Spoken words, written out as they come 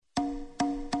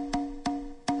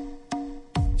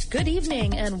Good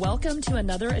evening and welcome to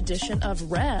another edition of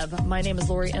Rev. My name is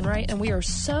Lori Enright and we are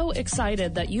so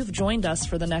excited that you've joined us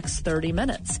for the next 30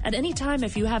 minutes. At any time,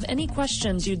 if you have any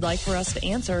questions you'd like for us to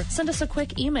answer, send us a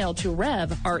quick email to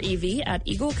rev, at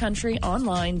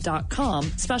eaglecountryonline.com.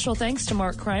 Special thanks to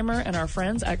Mark Kreimer and our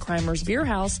friends at Kreimer's Beer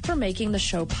House for making the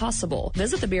show possible.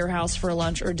 Visit the Beer House for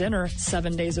lunch or dinner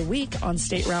 7 days a week on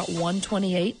State Route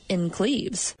 128 in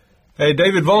Cleves. Hey,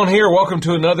 David Vaughn here. Welcome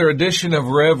to another edition of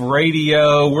Rev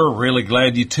Radio. We're really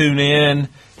glad you tune in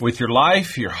with your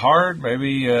life, your heart.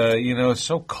 Maybe, it's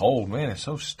so cold, man. It's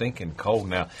so stinking cold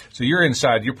now. So you're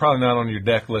inside. You're probably not on your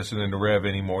deck listening to Rev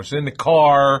anymore. It's in the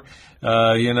car.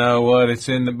 It's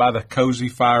by the cozy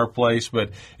fireplace.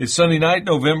 But it's Sunday night,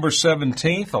 November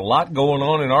 17th. A lot going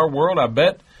on in our world. I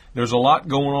bet there's a lot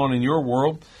going on in your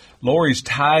world. Lori's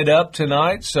tied up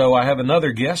tonight, so I have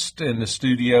another guest in the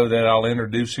studio that I'll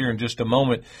introduce here in just a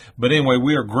moment. But anyway,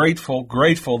 we are grateful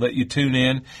that you tune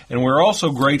in. And we're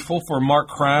also grateful for Mark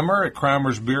Kreimer at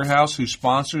Kreimer's Beer House, who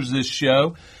sponsors this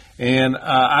show. And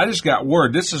I just got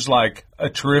word. This is like a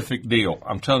terrific deal.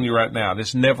 I'm telling you right now,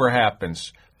 this never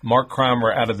happens. Mark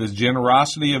Kreimer, out of the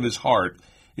generosity of his heart,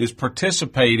 is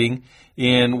participating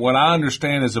in what I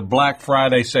understand is a Black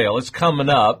Friday sale. It's coming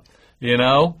up.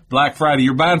 Black Friday,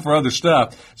 you're buying for other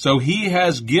stuff. So he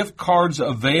has gift cards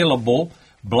available,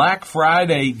 Black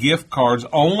Friday gift cards,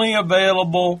 only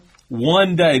available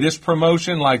one day. This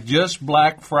promotion, like just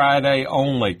Black Friday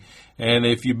only. And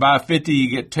if you buy 50, you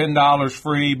get $10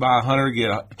 free. Buy 100,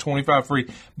 get 25 free.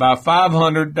 Buy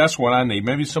 500, that's what I need.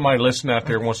 Maybe somebody listening out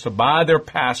there wants to buy their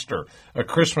pastor a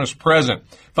Christmas present.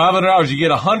 $500, you get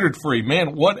 100 free.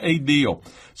 Man, what a deal.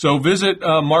 So visit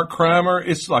Mark Kreimer.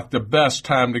 It's like the best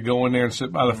time to go in there and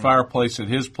sit by the fireplace at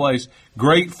his place.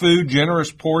 Great food,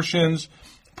 generous portions.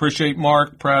 Appreciate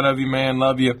Mark. Proud of you, man.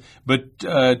 Love you. But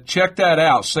check that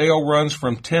out. Sale runs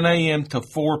from 10 a.m. to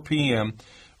 4 p.m.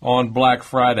 on Black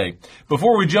Friday.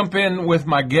 Before we jump in with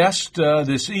my guest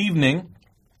this evening,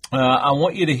 I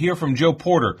want you to hear from Joe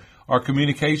Porter, our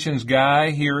communications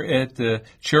guy here at the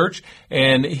church,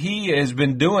 and he has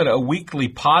been doing a weekly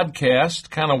podcast,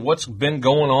 kind of what's been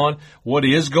going on, what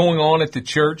is going on at the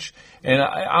church, and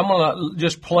I'm going to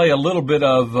just play a little bit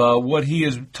of what he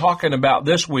is talking about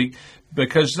this week,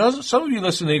 because some of you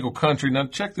listen to Eagle Country. Now,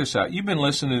 check this out. You've been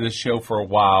listening to this show for a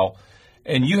while,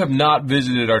 and you have not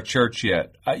visited our church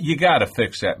yet. You got to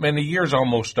fix that. Man, the year's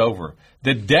almost over.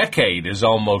 The decade is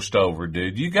almost over,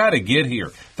 dude. You got to get here.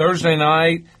 Thursday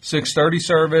night, 6:30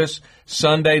 service.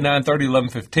 Sunday, 9:30,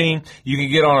 11:15. You can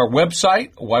get on our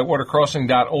website,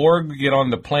 whitewatercrossing.org. Get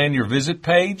on the Plan Your Visit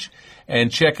page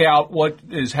and check out what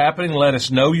is happening. Let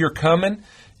us know you're coming.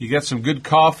 You got some good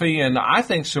coffee and I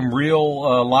think some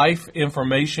real life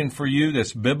information for you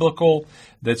that's biblical,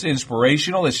 that's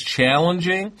inspirational, that's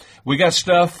challenging. We got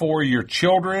stuff for your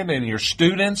children and your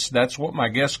students. That's what my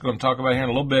guest is going to talk about here in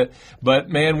a little bit. But,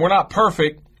 man, we're not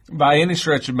perfect by any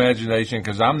stretch of imagination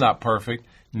because I'm not perfect.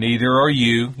 Neither are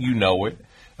you. You know it.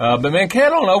 But, man,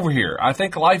 get on over here. I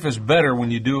think life is better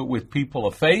when you do it with people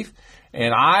of faith.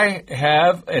 And I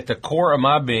have at the core of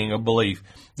my being a belief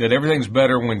that everything's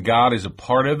better when God is a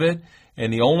part of it.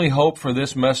 And the only hope for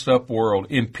this messed up world,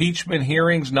 impeachment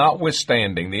hearings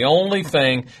notwithstanding, the only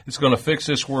thing that's going to fix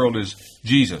this world is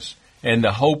Jesus. And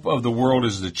the hope of the world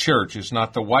is the church. It's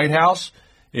not the White House.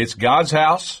 It's God's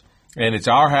house. And it's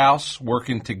our house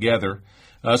working together.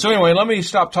 So anyway, let me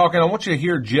stop talking. I want you to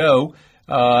hear Joe.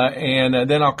 And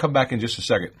then I'll come back in just a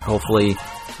second. Hopefully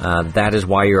that is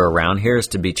why you're around here, is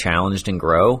to be challenged and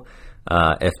grow.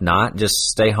 If not, just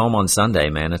stay home on Sunday,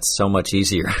 man. It's so much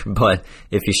easier. But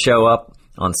if you show up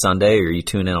on Sunday or you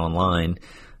tune in online,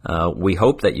 we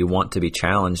hope that you want to be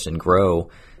challenged and grow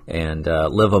and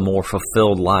live a more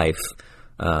fulfilled life.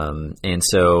 And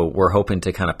so we're hoping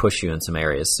to kind of push you in some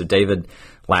areas. So David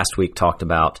last week talked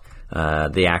about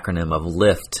the acronym of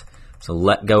LIFT. So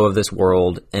let go of this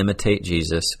world, imitate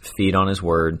Jesus, feed on his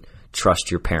word,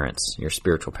 trust your parents, your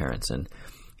spiritual parents. And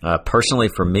personally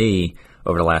for me,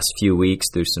 over the last few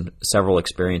weeks, through several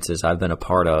experiences I've been a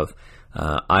part of,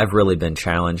 I've really been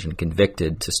challenged and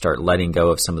convicted to start letting go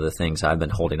of some of the things I've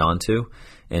been holding on to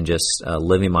and just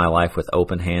living my life with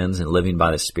open hands and living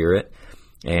by the Spirit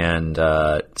and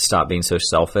stop being so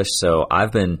selfish. So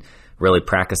I've been really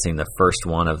practicing the first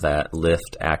one of that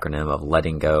LIFT acronym of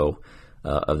letting go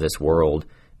of this world.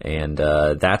 And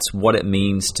that's what it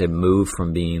means to move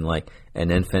from being like an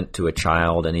infant to a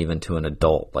child and even to an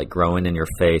adult, like growing in your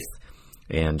faith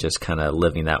and just kind of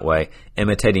living that way.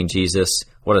 Imitating Jesus,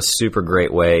 what a super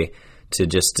great way to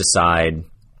just decide,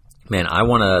 man, I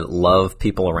want to love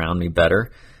people around me better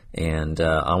and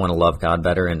I want to love God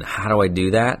better. And how do I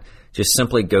do that? Just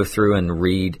simply go through and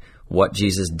read what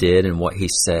Jesus did and what he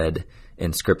said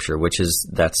in Scripture,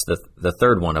 that's the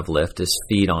third one of Lift, is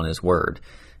feed on his word.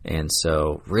 And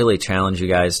so really challenge you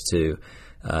guys to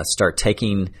start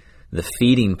taking the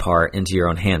feeding part into your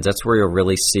own hands. That's where you'll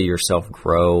really see yourself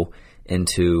grow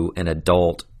into an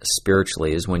adult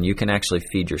spiritually, is when you can actually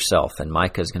feed yourself. And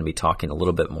Micah is going to be talking a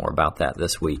little bit more about that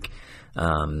this week.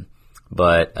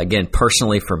 But again,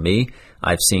 personally for me,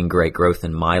 I've seen great growth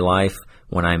in my life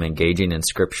when I'm engaging in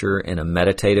Scripture in a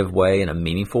meditative way, in a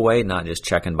meaningful way, not just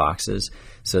checking boxes.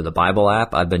 So the Bible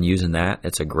app, I've been using that.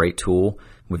 It's a great tool.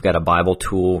 We've got a Bible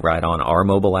tool right on our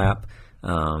mobile app.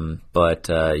 But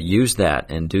use that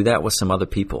and do that with some other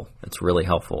people. It's really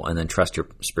helpful. And then trust your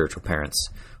spiritual parents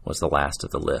was the last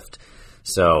of the Lift.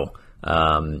 So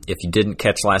if you didn't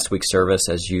catch last week's service,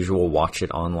 as usual, watch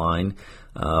it online.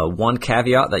 One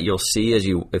caveat that you'll see those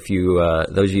of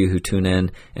you who tune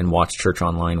in and watch Church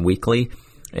Online weekly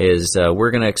is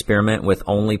we're going to experiment with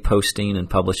only posting and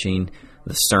publishing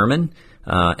the sermon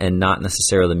and not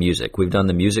necessarily the music. We've done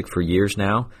the music for years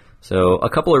now. So a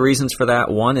couple of reasons for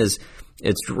that. One is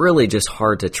it's really just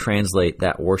hard to translate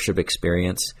that worship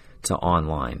experience to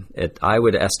online. I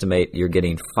would estimate you're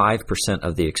getting 5%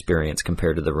 of the experience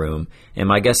compared to the room, and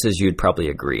my guess is you'd probably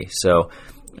agree. So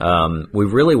we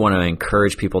really want to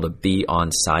encourage people to be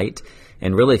on site,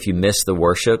 and really if you miss the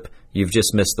worship, you've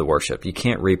just missed the worship. You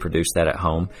can't reproduce that at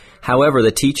home. However,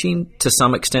 the teaching to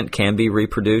some extent can be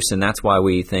reproduced, and that's why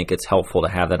we think it's helpful to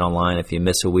have that online. If you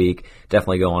miss a week,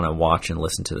 definitely go on and watch and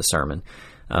listen to the sermon.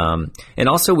 And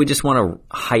also we just want to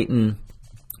heighten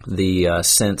the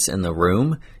sense in the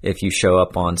room. If you show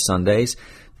up on Sundays,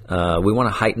 we want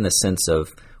to heighten the sense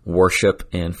of worship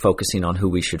and focusing on who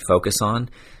we should focus on.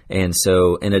 And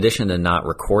so in addition to not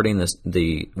recording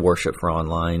the worship for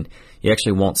online, you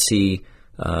actually won't see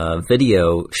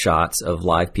video shots of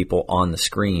live people on the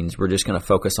screens. We're just going to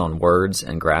focus on words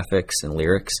and graphics and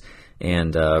lyrics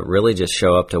and really just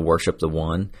show up to worship the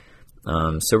one.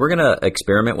 So we're going to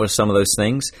experiment with some of those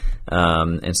things.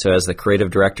 And so as the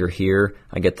creative director here,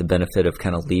 I get the benefit of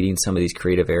kind of leading some of these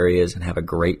creative areas and have a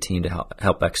great team to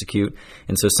help execute.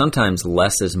 And so sometimes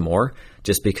less is more,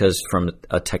 just because from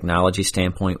a technology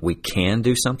standpoint, we can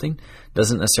do something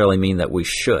doesn't necessarily mean that we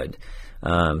should.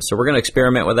 So we're going to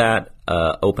experiment with that,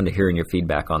 open to hearing your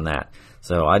feedback on that.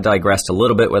 So I digressed a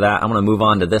little bit with that. I'm going to move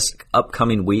on to this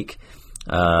upcoming week.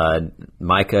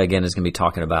 Micah, again, is going to be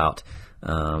talking about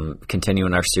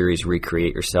continuing our series,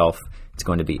 Recreate Yourself. It's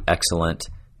going to be excellent.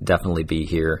 Definitely be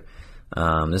here.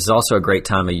 This is also a great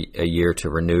time of year to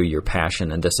renew your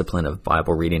passion and discipline of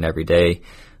Bible reading every day.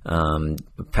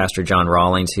 Pastor John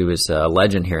Rawlings, who was a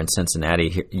legend here in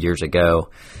Cincinnati years ago,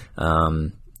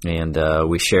 and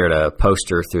we shared a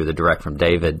poster through the Direct from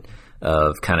David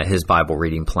of kind of his Bible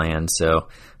reading plan. So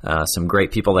some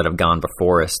great people that have gone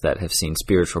before us that have seen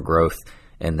spiritual growth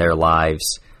in their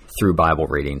lives through Bible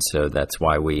reading. So that's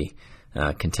why we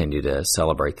continue to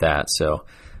celebrate that. So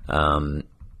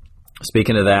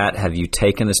speaking of that, have you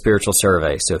taken the spiritual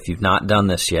survey? So if you've not done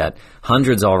this yet,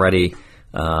 hundreds already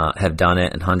have done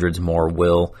it, and hundreds more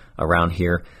will around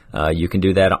here. You can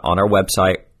do that on our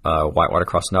website,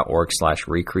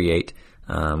 whitewatercrossing.org/recreate.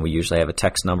 We usually have a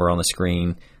text number on the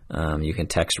screen. You can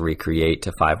text recreate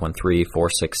to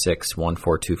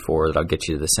 513-466-1424. That'll get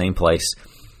you to the same place.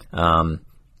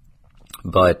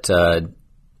 But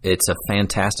it's a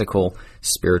fantastical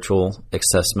spiritual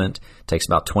assessment. It takes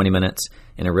about 20 minutes,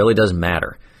 and it really does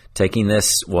matter. Taking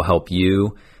this will help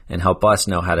you and help us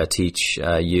know how to teach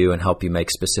you and help you make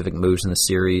specific moves in the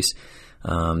series.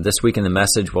 This week in the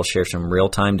message, we'll share some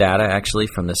real-time data, actually,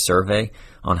 from this survey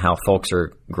on how folks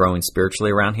are growing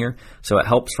spiritually around here. So it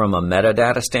helps from a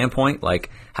metadata standpoint,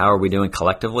 like how are we doing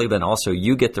collectively, but also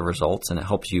you get the results, and it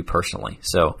helps you personally.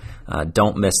 So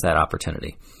don't miss that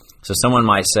opportunity. So someone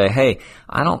might say, hey,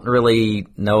 I don't really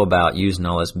know about using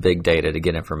all this big data to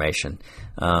get information.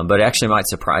 But it actually might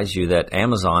surprise you that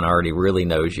Amazon already really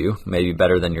knows you, maybe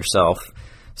better than yourself.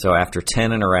 So after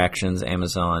 10 interactions,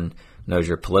 Amazon knows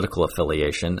your political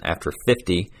affiliation. After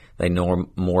 50, they know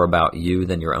more about you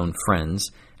than your own friends.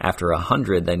 After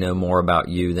 100, they know more about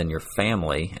you than your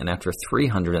family. And after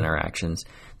 300 interactions,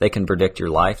 they can predict your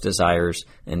life desires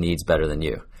and needs better than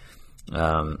you.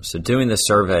 So doing this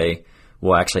survey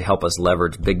will actually help us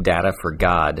leverage big data for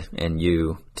God and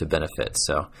you to benefit.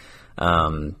 So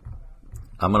I'm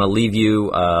going to leave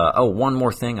you, one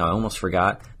more thing I almost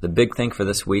forgot. The big thing for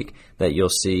this week that you'll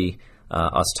see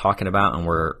us talking about and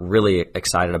we're really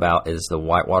excited about is the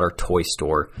Whitewater Toy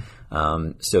Store.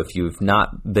 So if you've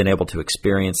not been able to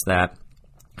experience that,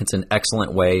 it's an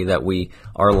excellent way that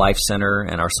our Life Center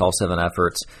and our Salt 7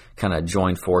 efforts kind of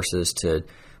join forces to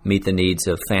meet the needs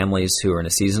of families who are in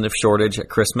a season of shortage at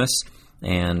Christmas.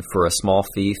 And for a small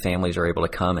fee, families are able to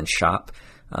come and shop.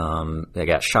 They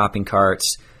got shopping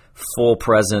carts, full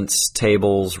presents,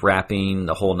 tables, wrapping,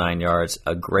 the whole 9 yards.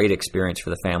 A great experience for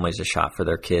the families to shop for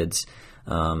their kids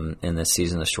in this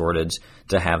season of shortage,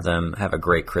 to have them have a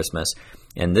great Christmas.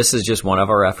 And this is just one of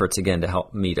our efforts, again, to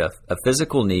help meet a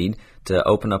physical need, to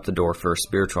open up the door for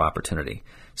spiritual opportunity.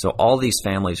 So all these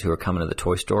families who are coming to the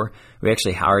toy store, we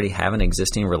actually already have an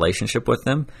existing relationship with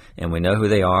them, and we know who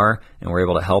they are, and we're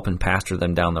able to help and pastor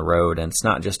them down the road, and it's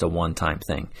not just a one-time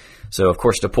thing. So, of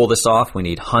course, to pull this off, we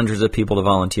need hundreds of people to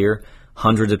volunteer,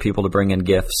 hundreds of people to bring in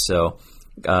gifts. So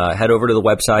head over to the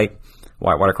website,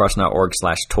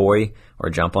 whitewatacross.org/toy, or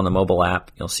jump on the mobile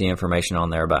app. You'll see information on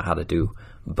there about how to do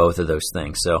both of those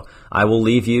things. So I will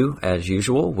leave you, as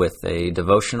usual, with a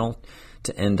devotional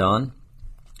to end on.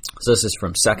 So this is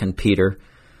from 2 Peter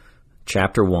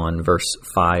chapter 1, verse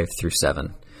 5 through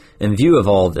 7. In view of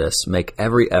all this, make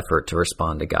every effort to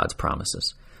respond to God's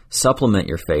promises. Supplement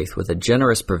your faith with a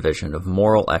generous provision of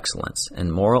moral excellence,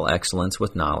 and moral excellence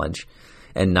with knowledge,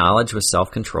 and knowledge with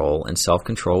self-control, and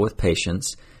self-control with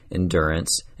patience,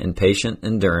 endurance, and patient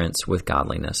endurance with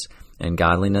godliness, and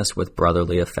godliness with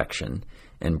brotherly affection,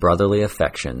 and brotherly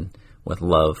affection with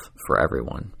love for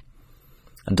everyone.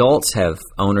 Adults have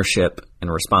ownership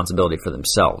and responsibility for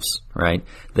themselves, right?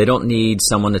 They don't need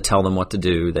someone to tell them what to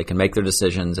do. They can make their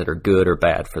decisions that are good or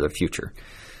bad for their future.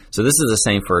 So this is the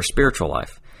same for our spiritual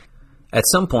life. At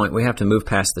some point, we have to move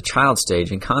past the child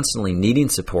stage and constantly needing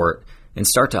support and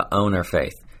start to own our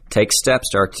faith, take steps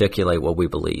to articulate what we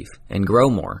believe, and grow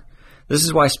more. This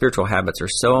is why spiritual habits are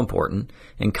so important,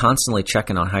 and constantly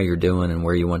checking on how you're doing and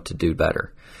where you want to do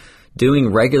better.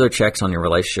 Doing regular checks on your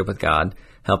relationship with God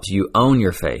helps you own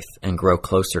your faith and grow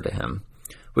closer to Him.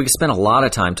 We could spend a lot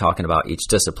of time talking about each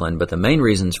discipline, but the main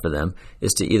reasons for them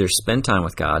is to either spend time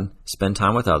with God, spend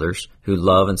time with others who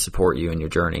love and support you in your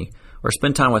journey, or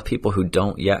spend time with people who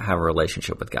don't yet have a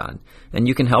relationship with God, and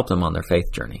you can help them on their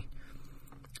faith journey.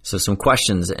 So some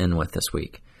questions to end with this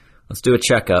week. Let's do a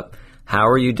checkup. How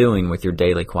are you doing with your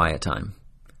daily quiet time?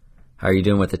 How are you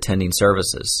doing with attending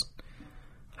services?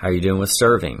 How are you doing with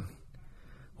serving?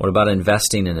 What about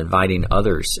investing and inviting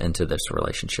others into this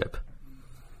relationship?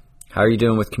 How are you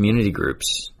doing with community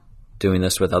groups, doing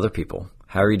this with other people?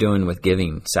 How are you doing with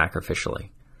giving sacrificially?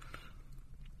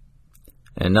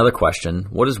 And another question,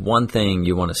 what is one thing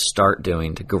you want to start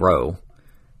doing to grow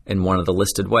in one of the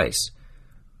listed ways?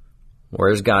 Where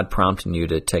is God prompting you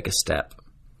to take a step?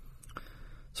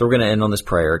 So we're going to end on this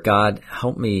prayer. God,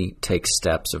 help me take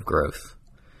steps of growth.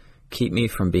 Keep me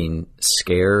from being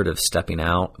scared of stepping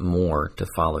out more to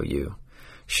follow you.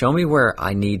 Show me where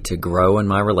I need to grow in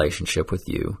my relationship with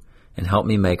you, and help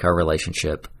me make our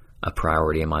relationship a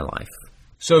priority in my life.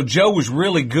 So Joe was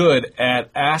really good at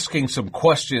asking some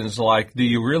questions like, do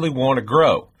you really want to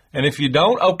grow? And if you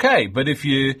don't, okay. But if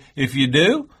you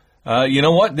do, you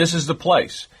know what? This is the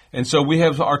place. And so we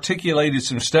have articulated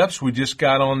some steps. We just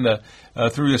got on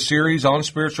through a series on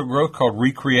spiritual growth called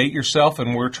Recreate Yourself,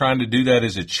 and we're trying to do that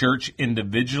as a church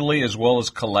individually as well as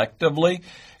collectively.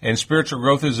 And spiritual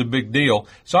growth is a big deal.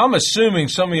 So I'm assuming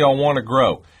some of y'all want to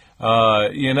grow.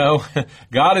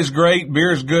 God is great,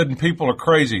 beer is good, and people are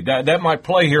crazy. That might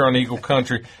play here on Eagle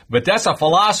Country, but that's a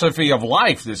philosophy of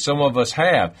life that some of us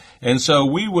have. And so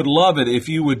we would love it if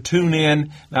you would tune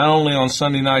in not only on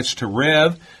Sunday nights to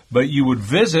Rev, but you would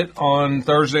visit on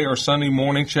Thursday or Sunday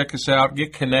morning, check us out,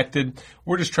 get connected.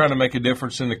 We're just trying to make a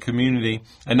difference in the community.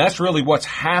 And that's really what's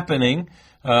happening,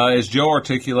 as Joe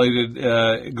articulated,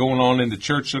 going on in the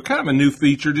church. So kind of a new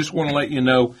feature. Just want to let you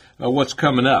know what's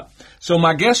coming up. So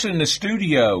my guest in the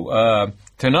studio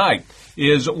tonight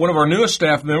is one of our newest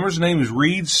staff members. His name is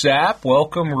Reed Sapp.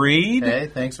 Welcome, Reed. Hey,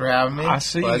 thanks for having me. I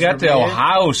see you got the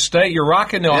Ohio State. You're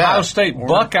rocking the Ohio State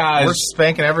Buckeyes. We're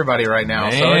spanking everybody right now,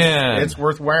 Man. So it's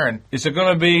worth wearing. Is it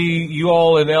going to be you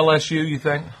all at LSU, you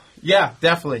think? Yeah,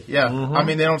 definitely. Yeah, Mm-hmm. I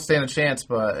mean they don't stand a chance,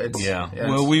 but it's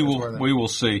well, we will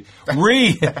see.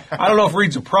 Reed, I don't know if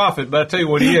Reed's a prophet, but I tell you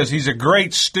what he is. He's a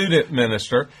great student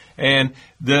minister, and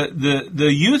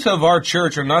the youth of our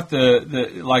church are not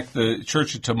the like the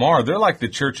church of tomorrow. They're like the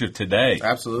church of today.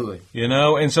 Absolutely. You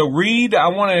know, and so Reed, I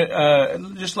want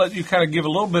to just let you kind of give a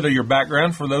little bit of your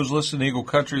background for those listening to Eagle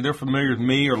Country. They're familiar with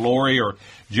me or Lori or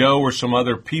Joe or some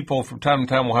other people. From time to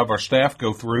time, we'll have our staff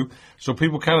go through, so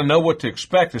people kind of know what to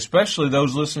expect, especially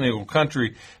those listening to Eagle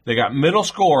Country. They got middle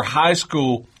school or high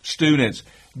school students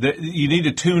that you need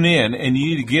to tune in, and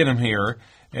you need to get them here.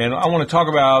 And I want to talk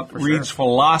about Reed's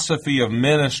philosophy of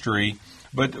ministry.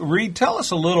 But Reed, tell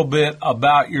us a little bit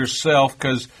about yourself,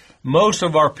 because most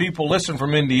of our people listen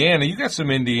from Indiana. You got some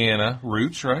Indiana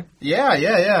roots, right?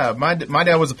 Yeah. My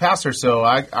dad was a pastor, so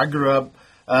I grew up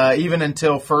even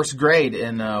until first grade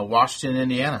in Washington,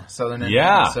 Indiana, Southern Indiana.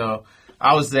 Yeah. So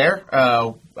I was there.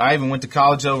 I even went to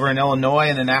college over in Illinois,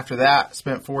 and then after that,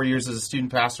 spent 4 years as a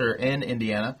student pastor in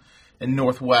Indiana, in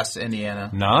Northwest Indiana.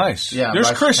 Nice. Yeah, There's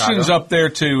by Christians Chicago. up there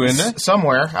too, isn't there?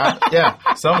 Somewhere,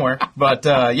 somewhere. But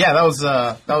that was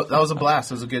a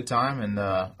blast. It was a good time,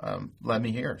 and led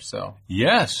me here. So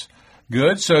Yes.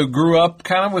 Good. So grew up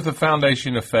kind of with a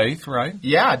foundation of faith, right?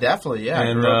 yeah, definitely. Yeah,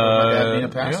 I grew up with my dad being a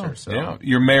pastor. yeah, so yeah.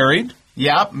 You're married?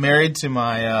 yeah, married to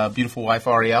my beautiful wife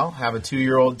Ariel. Have a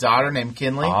 2-year-old daughter named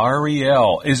Kinley.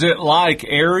 Ariel. Is it like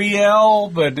Ariel,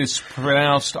 but it's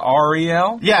pronounced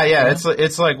Ariel? Yeah.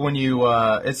 It's like when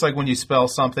you spell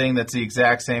something that's the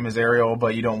exact same as Ariel,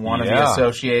 but you don't want to be Yeah.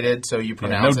 associated, so you No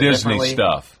pronounce it Disney differently.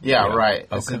 stuff. Yeah, right.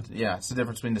 Okay. It's the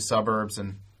difference between the suburbs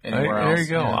and Hey, anywhere else. there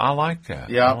you go. Yeah. I like that.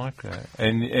 Yeah. I like that.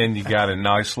 And you got a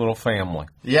nice little family.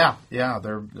 Yeah,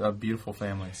 they're a beautiful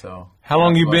family. So How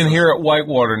long you bless been us. here at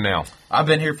Whitewater now? I've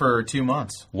been here for 2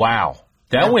 months. Wow.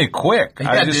 That went quick. Yeah,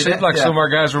 I just did seemed it? like Yeah. some of our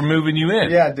guys were moving you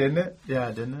in. Didn't it?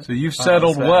 Yeah, didn't it? So you've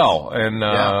settled that's well. And,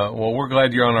 Yeah. well, we're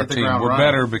glad you're on our Hit the team. ground We're running.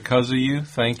 better because of you.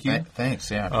 Thank you.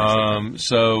 Thanks. Yeah. I appreciate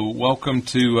So welcome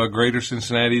to Greater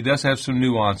Cincinnati. It does have some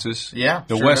nuances. Yeah,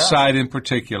 The sure West does. Side in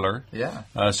particular. it.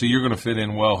 Yeah. So you're going to fit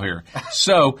in well here.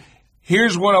 So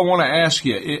here's what I want to ask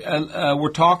you.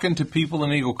 We're talking to people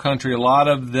in Eagle Country. A lot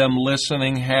of them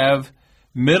listening have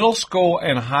middle school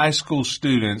and high school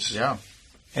students. Yeah.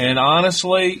 And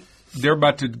honestly, they're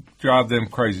about to drive them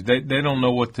crazy. They don't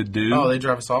know what to do. Oh, they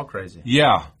drive us all crazy.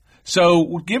 Yeah.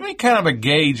 So give me kind of a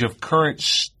gauge of current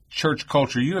church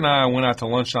culture. You and I went out to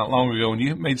lunch not long ago, and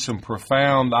you made some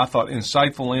profound, I thought,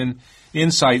 insightful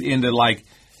insight into like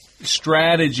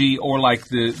strategy or like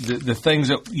the things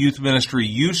that youth ministry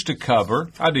used to cover.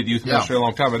 I did youth ministry a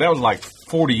long time, but that was like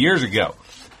 40 years ago.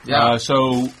 Yeah.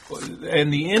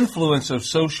 And the influence of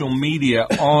social media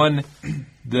on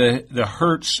the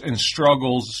hurts and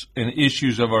struggles and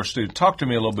issues of our students. Talk to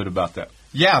me a little bit about that.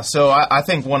 Yeah, so I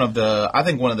think one of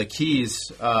the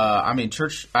keys.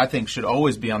 Church I think should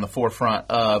always be on the forefront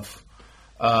of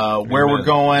where we're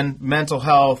going, mental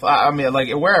health. Like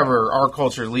wherever our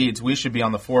culture leads, we should be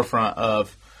on the forefront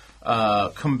of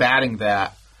combating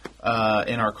that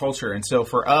in our culture. And so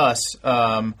for us,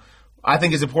 I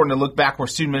think it's important to look back where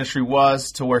student ministry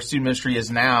was to where student ministry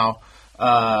is now,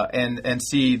 and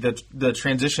see the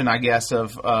transition, I guess,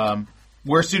 of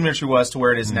where student ministry was to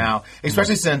where it is now,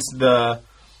 especially since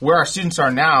where our students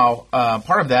are now,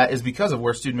 part of that is because of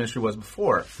where student ministry was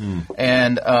before.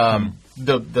 And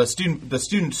the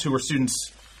students who were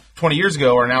students 20 years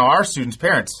ago are now our students'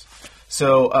 parents.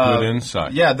 So Good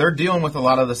insight. Yeah, they're dealing with a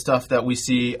lot of the stuff that we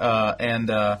see. And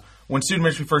when student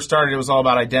ministry first started, it was all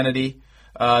about identity.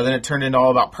 Then it turned into all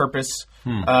about purpose.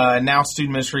 And now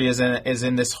student ministry is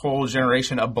in this whole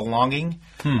generation of belonging.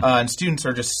 And students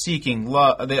are just seeking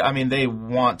love. They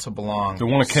want to belong. They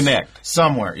want to connect.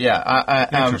 Somewhere,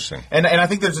 yeah. Interesting. And I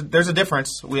think there's a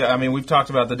difference. We've talked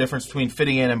about the difference between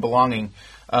fitting in and belonging.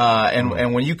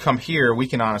 And when you come here, we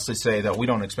can honestly say that we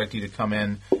don't expect you to come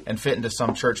in and fit into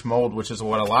some church mold, which is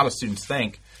what a lot of students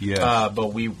think. Yes.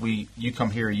 But you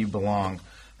come here, you belong.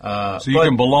 So you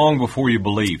can belong before you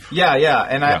believe. Yeah.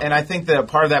 And I think that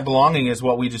part of that belonging is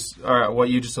what you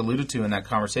just alluded to in that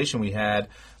conversation we had.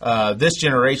 This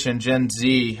generation, Gen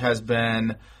Z, has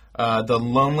been the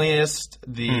loneliest,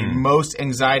 the most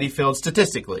anxiety-filled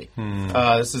statistically.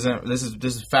 This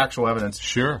is factual evidence.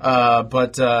 Sure.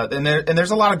 But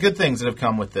there's a lot of good things that have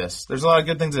come with this. There's a lot of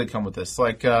good things that have come with this,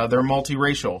 like they're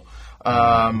multiracial.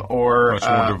 Or much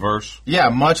more diverse. Yeah,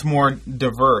 much more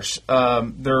diverse.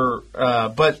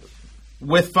 But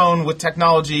with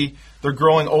technology, they're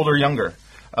growing older, younger.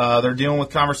 They're dealing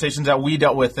with conversations that we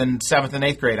dealt with in 7th and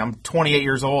 8th grade. I'm 28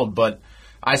 years old, but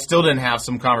I still didn't have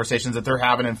some conversations that they're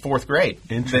having in 4th grade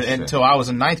until I was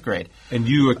in 9th grade. And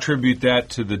you attribute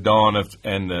that to the dawn of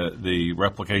and the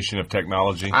replication of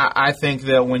technology? I think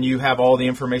that when you have all the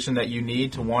information that you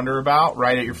need to wonder about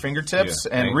right at your fingertips,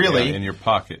 and really in your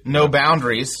pocket, no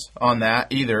boundaries on that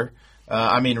either.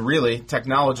 Really,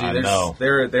 technology. There are no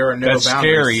boundaries. That's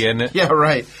scary, isn't it? Yeah,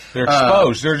 right. They're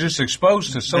exposed. They're just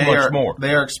exposed to so much more.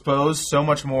 They are exposed so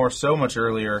much more, so much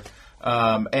earlier.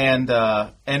 And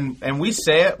we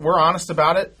say it. We're honest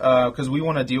about it because we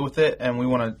want to deal with it, and we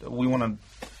want to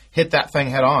hit that thing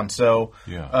head on. So,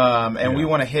 we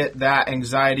want to hit that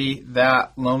anxiety,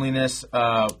 that loneliness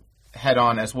head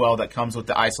on as well. That comes with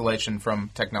the isolation from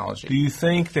technology. Do you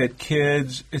think that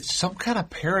kids? It's some kind of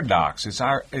paradox. It's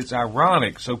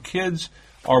ironic. So kids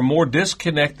are more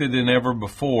disconnected than ever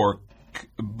before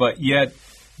but yet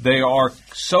they are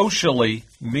socially,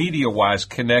 media-wise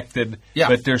connected,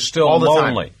 but they're still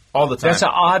lonely. All the time. That's an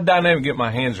odd dynamic to get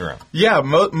my hands around. Yeah,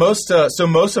 most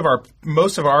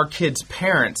of our kids'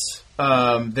 parents,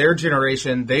 their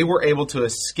generation, they were able to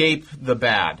escape the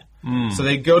bad. So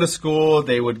they'd go to school,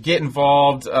 they would get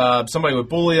involved, somebody would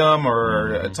bully them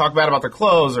or talk bad about their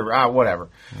clothes or whatever.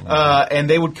 And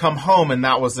they would come home and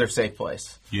that was their safe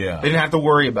place. Yeah. They didn't have to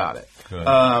worry about it.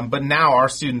 But now our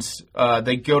students,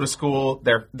 they go to school,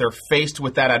 they're faced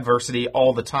with that adversity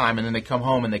all the time, and then they come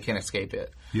home and they can't escape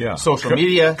it. Yeah. Social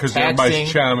media, because everybody's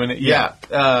chiming it.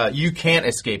 Yeah. You can't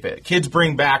escape it. Kids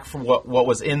bring back from what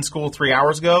was in school 3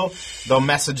 hours ago. They'll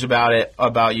message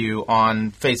about you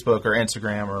on Facebook or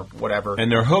Instagram or whatever. And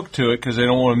they're hooked to it because they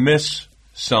don't want to miss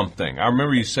something. I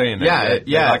remember you saying that.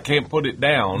 Yeah. I can't put it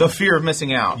down. The fear of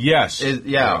missing out. Yes.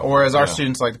 Or as our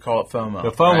students like to call it, FOMO.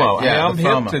 The FOMO. Right? Yeah, I'm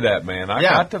hip to that, man. I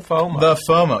got the FOMO. The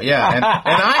FOMO, yeah. And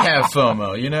I have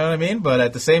FOMO, you know what I mean? But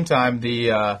at the same time,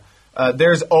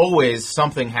 there's always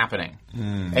something happening.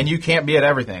 And you can't be at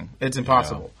everything. It's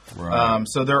impossible. Yeah, right.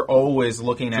 So they're always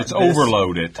looking at it's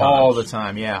overload at times. All the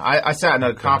time, yeah. I sat in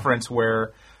a conference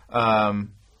where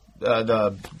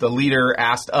the leader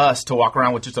asked us to walk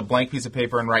around with just a blank piece of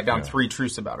paper and write down 3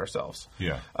 truths about ourselves.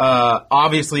 Yeah.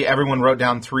 Obviously, everyone wrote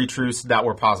down 3 truths that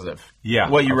were positive. Yeah,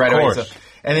 what you read. Of course.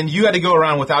 And then you had to go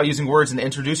around without using words and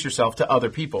introduce yourself to other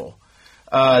people.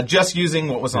 Just using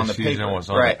what was on the paper.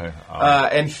 Right.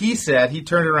 And he said, he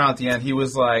turned it around at the end. He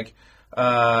was like,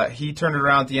 he turned it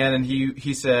around at the end and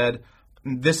he said,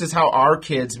 this is how our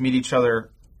kids meet each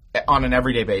other on an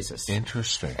everyday basis.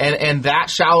 Interesting. And that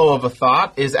shallow of a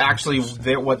thought is actually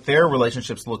what their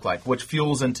relationships look like, which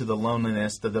fuels into the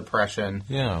loneliness, the depression,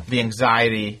 the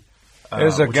anxiety.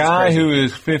 There's a guy who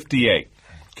is 58.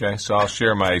 Okay, so I'll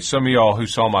share some of y'all who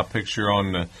saw my picture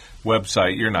on the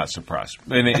website, you're not surprised.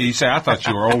 And he said, I thought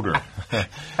you were older.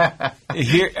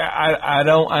 Here, I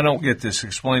don't get this.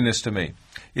 Explain this to me.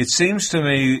 It seems to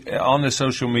me on the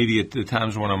social media at the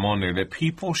times when I'm on there that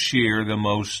people share the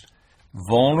most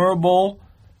vulnerable,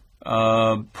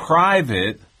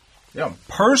 private,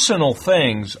 personal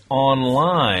things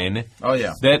online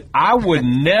that I would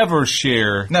never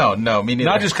share. No, me neither.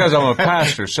 Not just because I'm a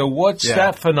pastor. So what's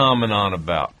that phenomenon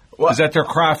about? Is that their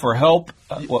cry for help?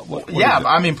 What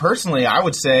I mean, personally, I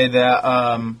would say that,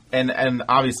 and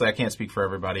obviously I can't speak for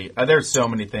everybody. There's so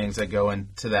many things that go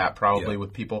into that probably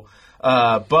with people.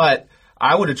 But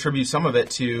I would attribute some of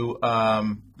it to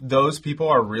those people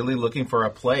are really looking for a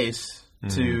place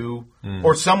to,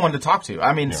 or someone to talk to.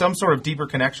 I mean, some sort of deeper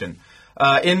connection.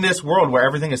 In this world where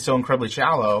everything is so incredibly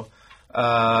shallow,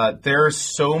 there's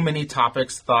so many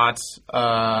topics, thoughts,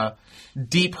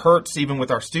 deep hurts even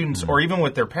with our students or even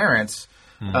with their parents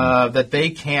that they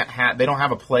don't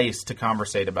have a place to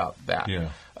conversate about that. Yeah.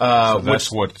 So that's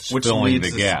what's filling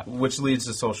the gap. Which leads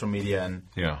to social media and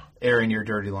airing your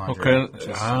dirty laundry.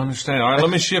 Okay, I understand. All right, let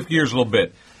me shift gears a little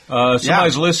bit.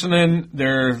 Somebody's listening.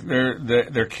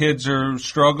 Their kids are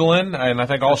struggling, and I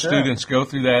think all students go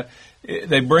through that.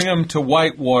 They bring them to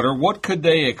Whitewater. What could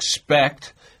they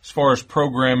expect as far as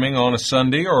programming on a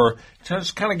Sunday? Or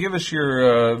just kind of give us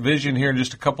your vision here in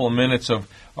just a couple of minutes of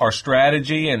our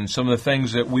strategy and some of the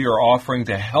things that we are offering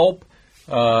to help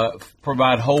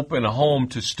provide hope and a home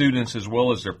to students as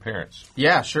well as their parents.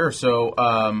 Yeah, sure. So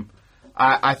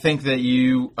I think that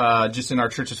you, just in our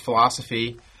church's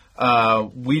philosophy,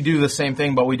 we do the same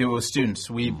thing, but we do it with students.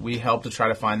 We help to try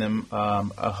to find them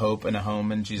a hope and a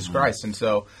home in Jesus Christ. And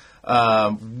so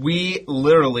we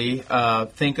literally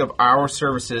think of our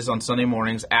services on Sunday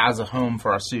mornings as a home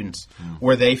for our students,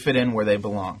 where they fit in, where they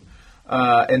belong.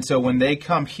 And so when they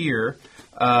come here,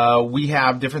 we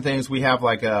have different things. We have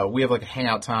like a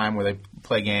hangout time where they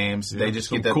play games. They just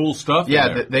get cool stuff.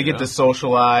 Yeah, they get to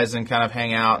socialize and kind of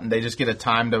hang out, and they just get a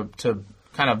time to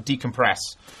kind of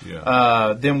decompress.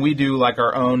 Yeah. Then we do like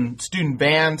our own student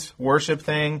band worship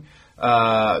thing.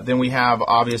 Then we have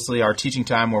obviously our teaching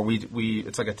time where we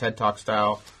it's like a TED Talk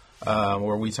style,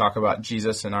 where we talk about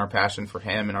Jesus and our passion for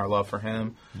Him and our love for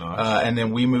Him. Nice. And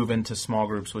then we move into small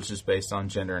groups, which is based on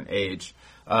gender and age.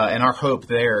 And our hope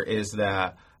there is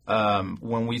that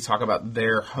when we talk about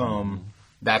their home,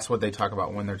 that's what they talk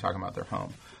about when they're talking about their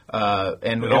home.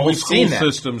 And all school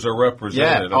systems are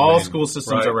represented. Yeah, all school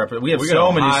systems are represented. We have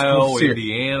so many schools here.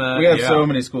 Indiana. We have so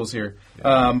many schools here.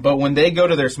 But when they go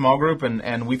to their small group,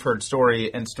 and we've heard story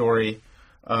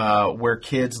where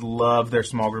kids love their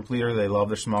small group leader, they love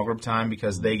their small group time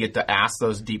because they get to ask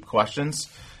those deep questions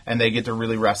and they get to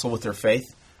really wrestle with their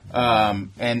faith.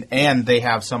 And they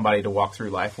have somebody to walk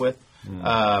through life with.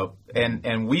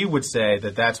 And we would say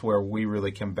that that's where we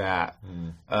really combat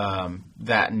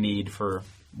that need for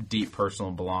deep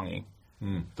personal belonging.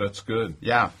 That's good.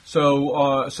 Yeah.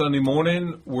 So Sunday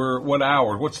morning, what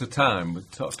hour? What's the time?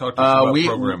 Talk to us about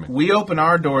programming. We open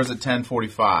our doors at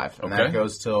 10:45, and that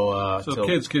goes till. So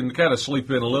kids can kind of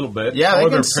sleep in a little bit. Yeah, they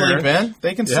can sleep in.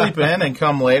 They can sleep in and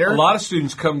come later. A lot of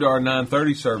students come to our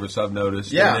 9:30 service, I've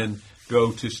noticed. Yeah. And then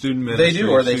go to student ministry. They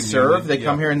do, or they serve. They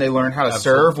come here and they learn how to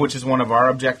serve, which is one of our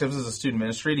objectives as a student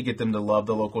ministry, to get them to love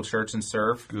the local church and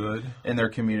serve in their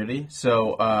community.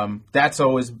 So that's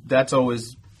always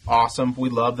awesome. We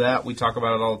love that. We talk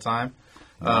about it all the time.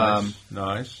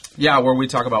 Nice. Yeah, where we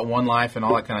talk about One Life and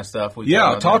all that kind of stuff.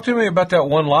 Talk to me about that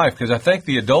One Life, because I think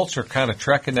the adults are kind of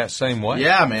trekking that same way.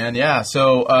 Yeah, man. Yeah.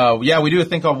 So we do a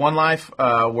thing called One Life,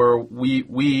 where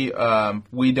we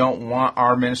don't want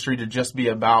our ministry to just be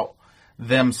about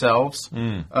themselves,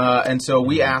 and so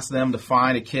we ask them to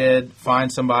find a kid,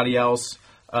 find somebody else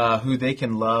who they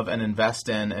can love and invest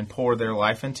in and pour their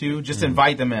life into. Just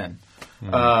invite them in.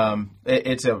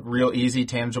 It's a real easy,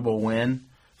 tangible win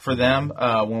for them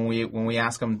when we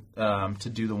ask them to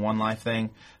do the One Life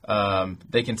thing.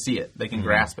 They can see it, they can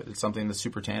grasp it. It's something that's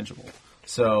super tangible.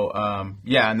 So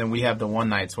and then we have the one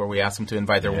nights where we ask them to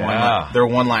invite their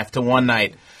one life to one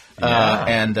night,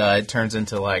 and it turns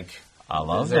into like. I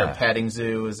love Is there a petting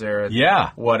zoo? Is there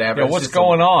whatever? Yeah, what's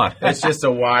going on? It's just a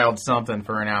wild something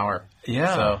for an hour.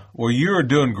 Yeah. So. Well, you're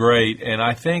doing great, and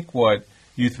I think what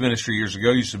youth ministry years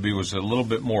ago used to be was a little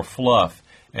bit more fluff.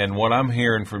 And what I'm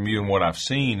hearing from you and what I've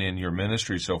seen in your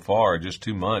ministry so far, just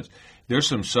 2 months, there's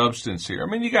some substance here. I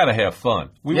mean, you got to have fun.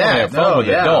 We want to have fun with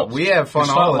adults. We have fun.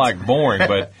 It's not like boring,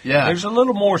 but yeah. There's a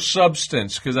little more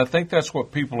substance, because I think that's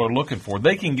what people are looking for.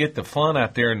 They can get the fun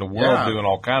out there in the world doing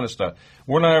all kind of stuff.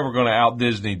 We're not ever going to out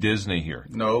Disney here.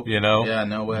 Nope. You know? Yeah,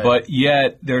 no way. But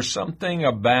yet, there's something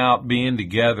about being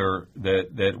together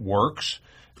that works.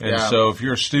 And so if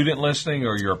you're a student listening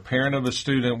or you're a parent of a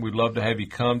student, we'd love to have you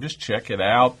come. Just check it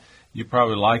out. You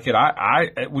probably like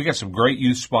it. We got some great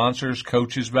youth sponsors,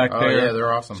 coaches back there. Oh, yeah,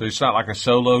 they're awesome. So it's not like a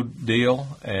solo deal.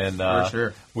 And for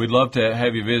sure. We'd love to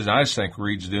have you visit. I just think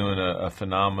Reed's doing a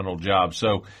phenomenal job.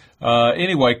 So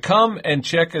anyway, come and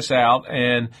check us out.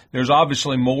 And there's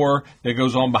obviously more that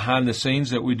goes on behind the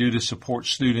scenes that we do to support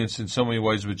students in so many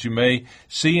ways. But you may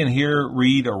see and hear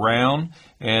Reed around.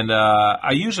 And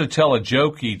I usually tell a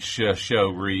joke each show,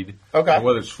 Reed. Okay.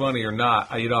 Whether it's funny or not.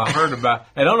 I heard about,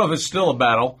 I don't know if it's still a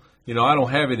battle. I don't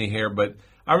have any hair, but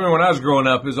I remember when I was growing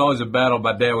up, it was always a battle.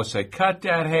 My dad would say, cut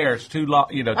that hair, it's too long,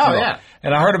 too long. Yeah.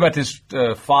 And I heard about this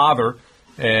father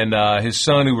and his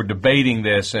son who were debating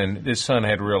this, and this son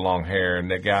had real long hair,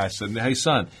 and the guy said, hey,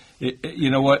 son,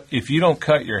 you know what? If you don't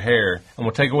cut your hair, I'm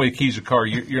going to take away the keys of the car,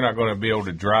 you're not going to be able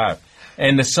to drive.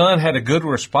 And the son had a good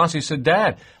response. He said,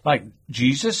 Dad, like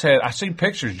Jesus had, I seen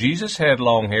pictures, Jesus had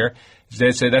long hair. His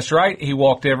dad said, that's right, he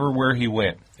walked everywhere he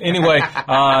went. Anyway,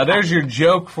 there's your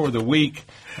joke for the week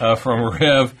from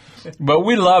Rev. But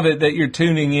we love it that you're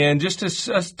tuning in, just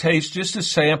a taste, just a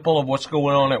sample of what's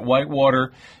going on at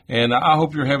Whitewater. And I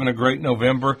hope you're having a great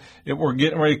November. We're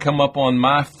getting ready to come up on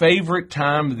my favorite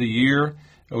time of the year,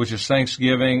 which is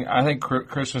Thanksgiving. I think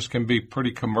Christmas can be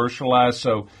pretty commercialized,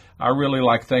 so I really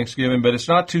like Thanksgiving. But it's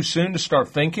not too soon to start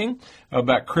thinking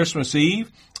about Christmas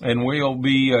Eve, and we'll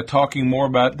be talking more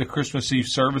about the Christmas Eve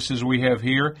services we have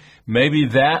here. Maybe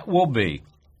that will be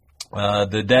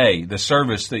the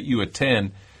service that you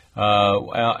attend.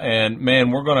 And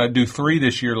man, we're going to do 3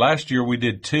 this year. Last year we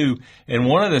did 2, and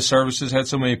one of the services had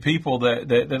so many people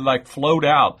that like flowed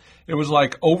out. It was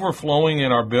like overflowing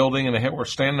in our building, and we're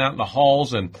standing out in the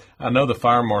halls, and I know the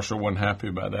fire marshal wasn't happy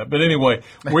about that. But anyway,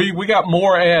 we got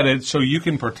more added, so you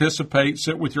can participate,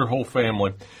 sit with your whole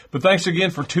family. But thanks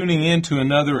again for tuning in to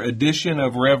another edition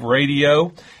of Rev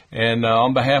Radio. And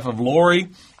on behalf of Lori,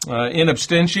 in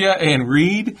absentia, and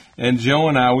Reed, and Joe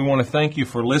and I, we want to thank you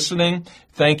for listening.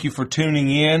 Thank you for tuning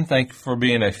in. Thank you for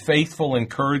being a faithful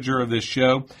encourager of this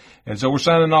show. And so we're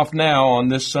signing off now on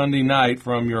this Sunday night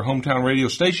from your hometown radio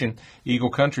station, Eagle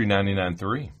Country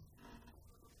 99.3.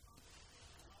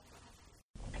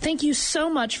 Thank you so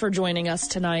much for joining us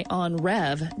tonight on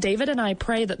Rev. David and I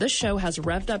pray that this show has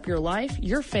revved up your life,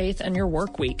 your faith, and your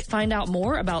work week. Find out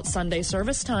more about Sunday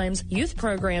service times, youth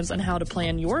programs, and how to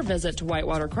plan your visit to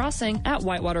Whitewater Crossing at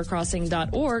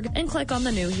whitewatercrossing.org and click on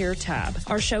the New Here tab.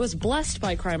 Our show is blessed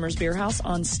by Crimer's Beer House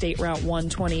on State Route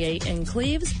 128 in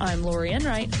Cleves. I'm Lori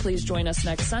Enright. Please join us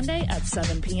next Sunday at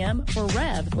 7 p.m. for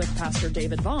Rev with Pastor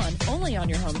David Vaughn, only on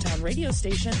your hometown radio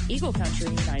station, Eagle Country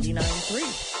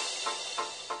 99.3.